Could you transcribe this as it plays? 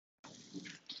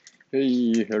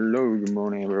Hey, hello, good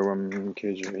morning everyone,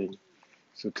 KJ.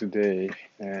 So today,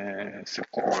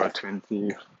 September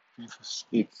 20th,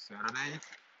 it's Saturday.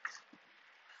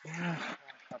 Yeah,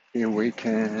 happy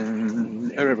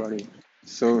weekend, everybody.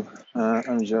 So,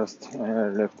 I'm just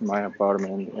left my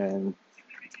apartment and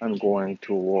I'm going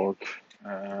to walk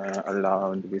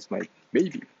around with my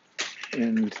baby.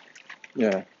 And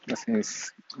yeah,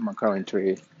 since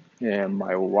currently,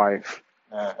 my wife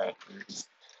is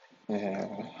uh,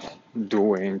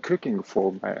 doing cooking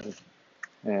for my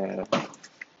uh,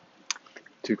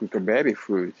 to cook a baby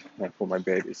food for my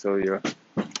baby. So yeah,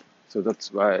 so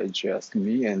that's why just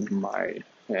me and my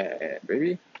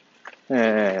baby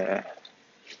uh,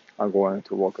 are going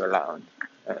to walk around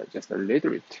just a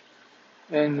little bit,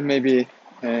 and maybe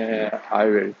I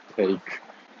will take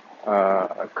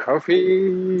a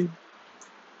coffee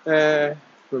uh,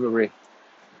 probably.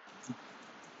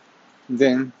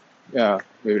 Then yeah,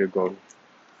 we will go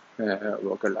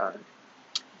walk around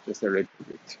just a little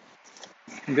bit.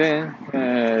 Then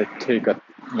take a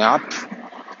nap.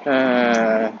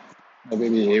 Uh, my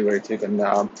baby will take a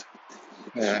nap.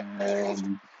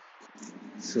 And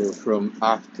so from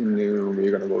afternoon,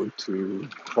 we're gonna go to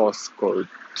Costco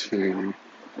to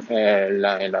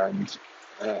land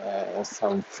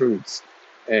some fruits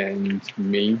and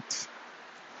meat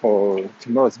for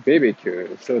tomorrow's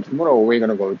barbecue. So tomorrow we're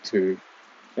gonna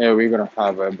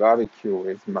have a barbecue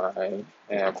with my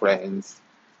friends,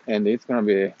 and it's gonna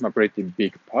be a pretty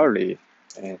big party.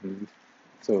 And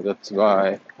so that's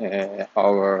why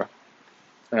our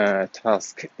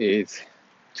task is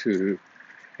to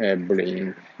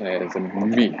bring the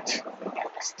meat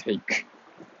steak.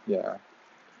 Yeah.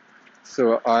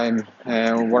 So what I'm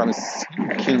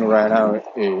thinking right now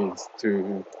is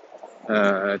to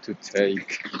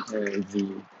take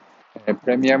the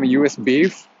premium US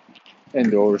beef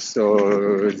and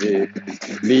also the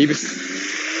ribs,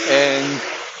 and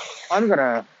I'm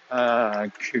gonna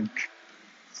cook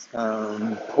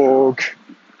some pork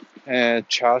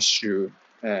char siu.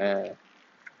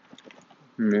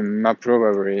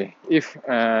 Probably if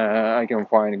I can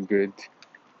find good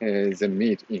the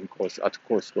meat in at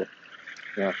Costco.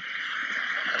 Yeah,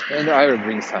 and I will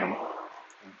bring some.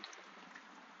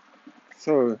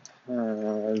 So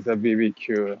the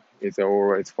BBQ is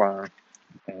always fun,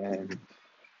 and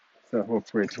so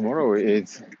hopefully tomorrow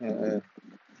is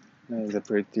the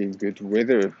pretty good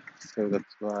weather. So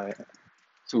that's why.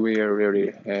 So we are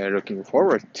really looking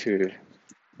forward to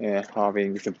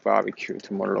having the barbecue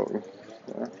tomorrow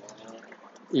uh,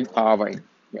 in Irvine.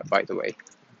 Yeah, by the way.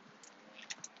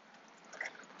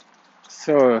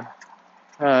 So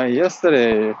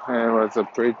yesterday was a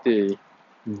pretty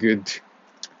good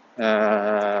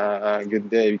good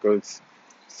day because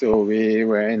so we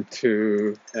went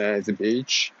to the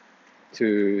beach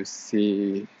to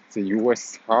see the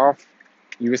US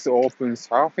Open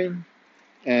surfing,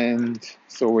 and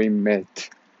so we met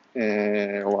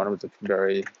one of the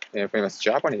very famous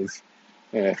Japanese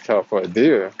surfer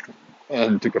there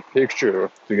and took a picture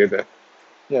together.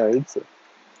 Yeah, it's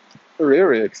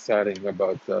really exciting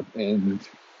about that. And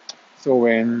so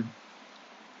when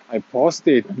I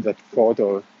posted that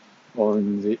photo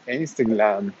on the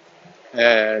Instagram,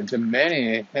 the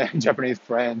many Japanese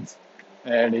friends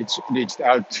reached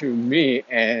out to me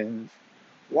and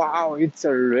wow, it's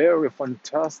a really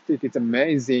fantastic, it's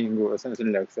amazing, or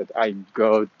something like that. I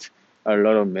got a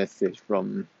lot of message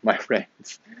from my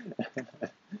friends.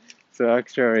 So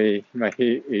actually,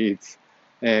 he is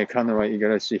Kanoa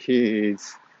Igarashi. He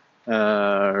is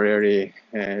really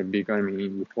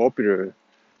becoming popular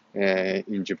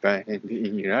in Japan and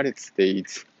in United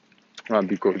States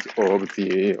because of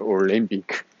the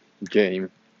Olympic game.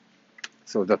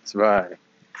 So that's why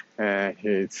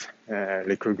his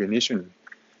recognition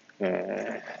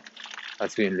uh,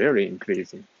 has been really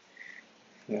increasing.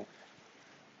 Yeah.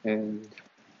 And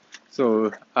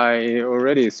so I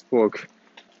already spoke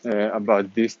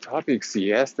about these topics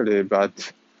yesterday,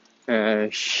 but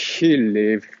he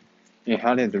lived in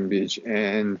Huntington Beach,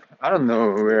 and I don't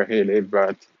know where he lived,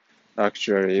 but I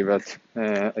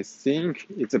think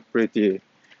it's a pretty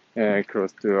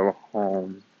close to our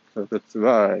home. So that's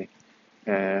why,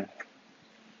 uh,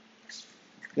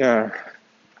 yeah,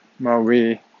 well,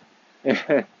 we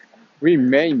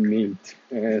may meet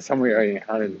somewhere in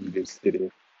Huntington Beach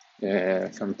City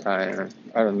sometime.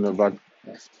 I don't know, but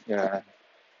yeah,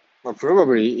 well,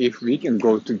 probably if we can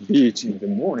go to beach in the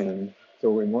morning,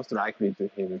 so we're most likely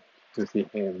to see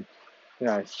him.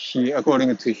 Yeah,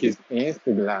 according to his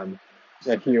Instagram,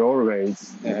 that he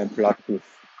always practice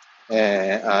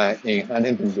in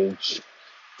Huntington Beach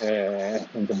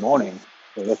in the morning.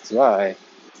 So that's why,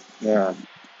 yeah.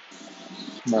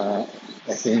 But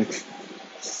I think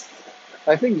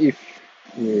I think if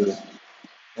you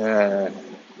uh,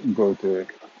 go to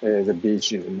the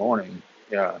beach in the morning,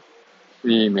 yeah,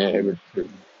 we may able to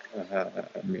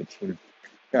meet him.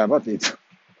 Yeah, but it's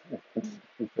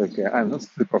okay. I'm not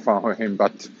super fan of him,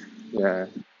 but yeah,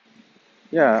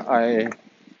 yeah,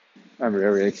 I'm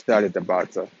very excited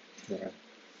about that. Yeah.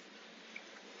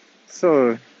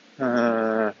 So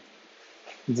uh,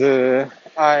 the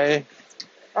I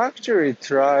actually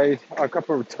tried a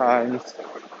couple of times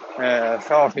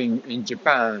surfing in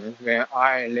Japan when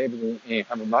I lived in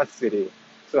Hamamatsu City.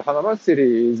 So Hamamatsu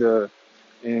City is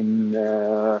in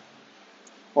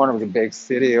one of the big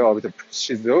city of the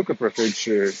Shizuoka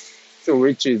prefecture, so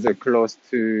which is close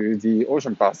to the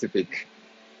Ocean Pacific.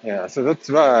 Yeah, so that's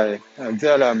why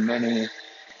there are many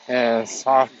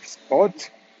surf spots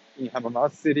in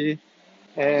Hamamatsu City,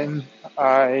 and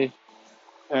I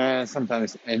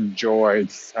sometimes enjoyed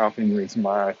surfing with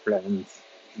my friends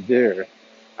there.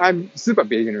 I'm super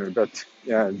beginner, but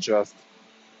just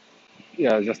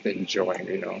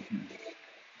enjoying,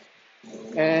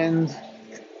 And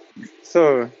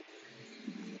so,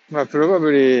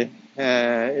 probably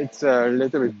it's a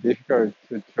little bit difficult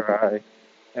to try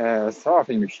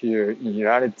surfing here in the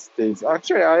United States.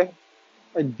 Actually,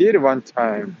 I did one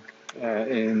time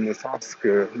in the surf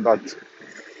school, but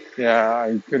yeah,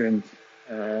 I couldn't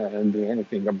do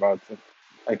anything about it.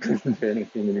 I couldn't do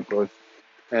anything because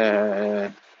uh,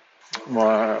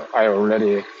 I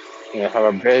already have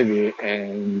a baby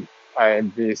and I'll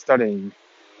be studying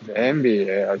the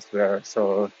MBA as well.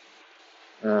 So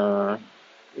uh,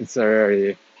 it's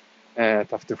very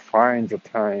tough to find the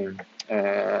time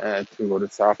to go to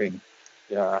surfing.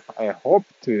 Yeah, I hope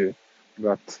to,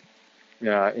 but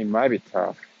yeah, it might be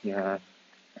tough. Yeah.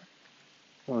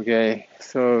 Okay.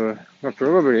 So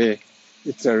probably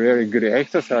it's a really good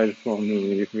exercise for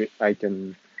me if I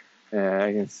can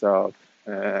surf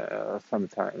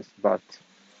sometimes, but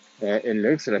it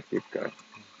looks like difficult.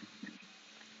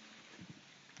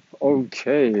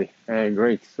 Okay,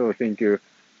 great. So thank you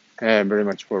very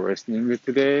much for listening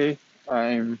today.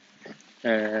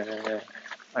 Uh,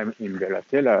 I'm in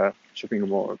Bellatella shopping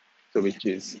mall, so which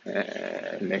is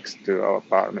next to our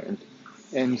apartment,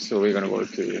 and so we're gonna go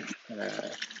to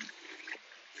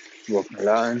walk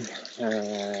around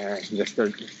just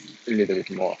a little bit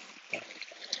more.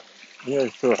 Yeah.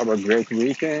 So have a great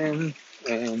weekend,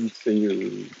 and see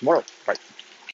you tomorrow. Bye.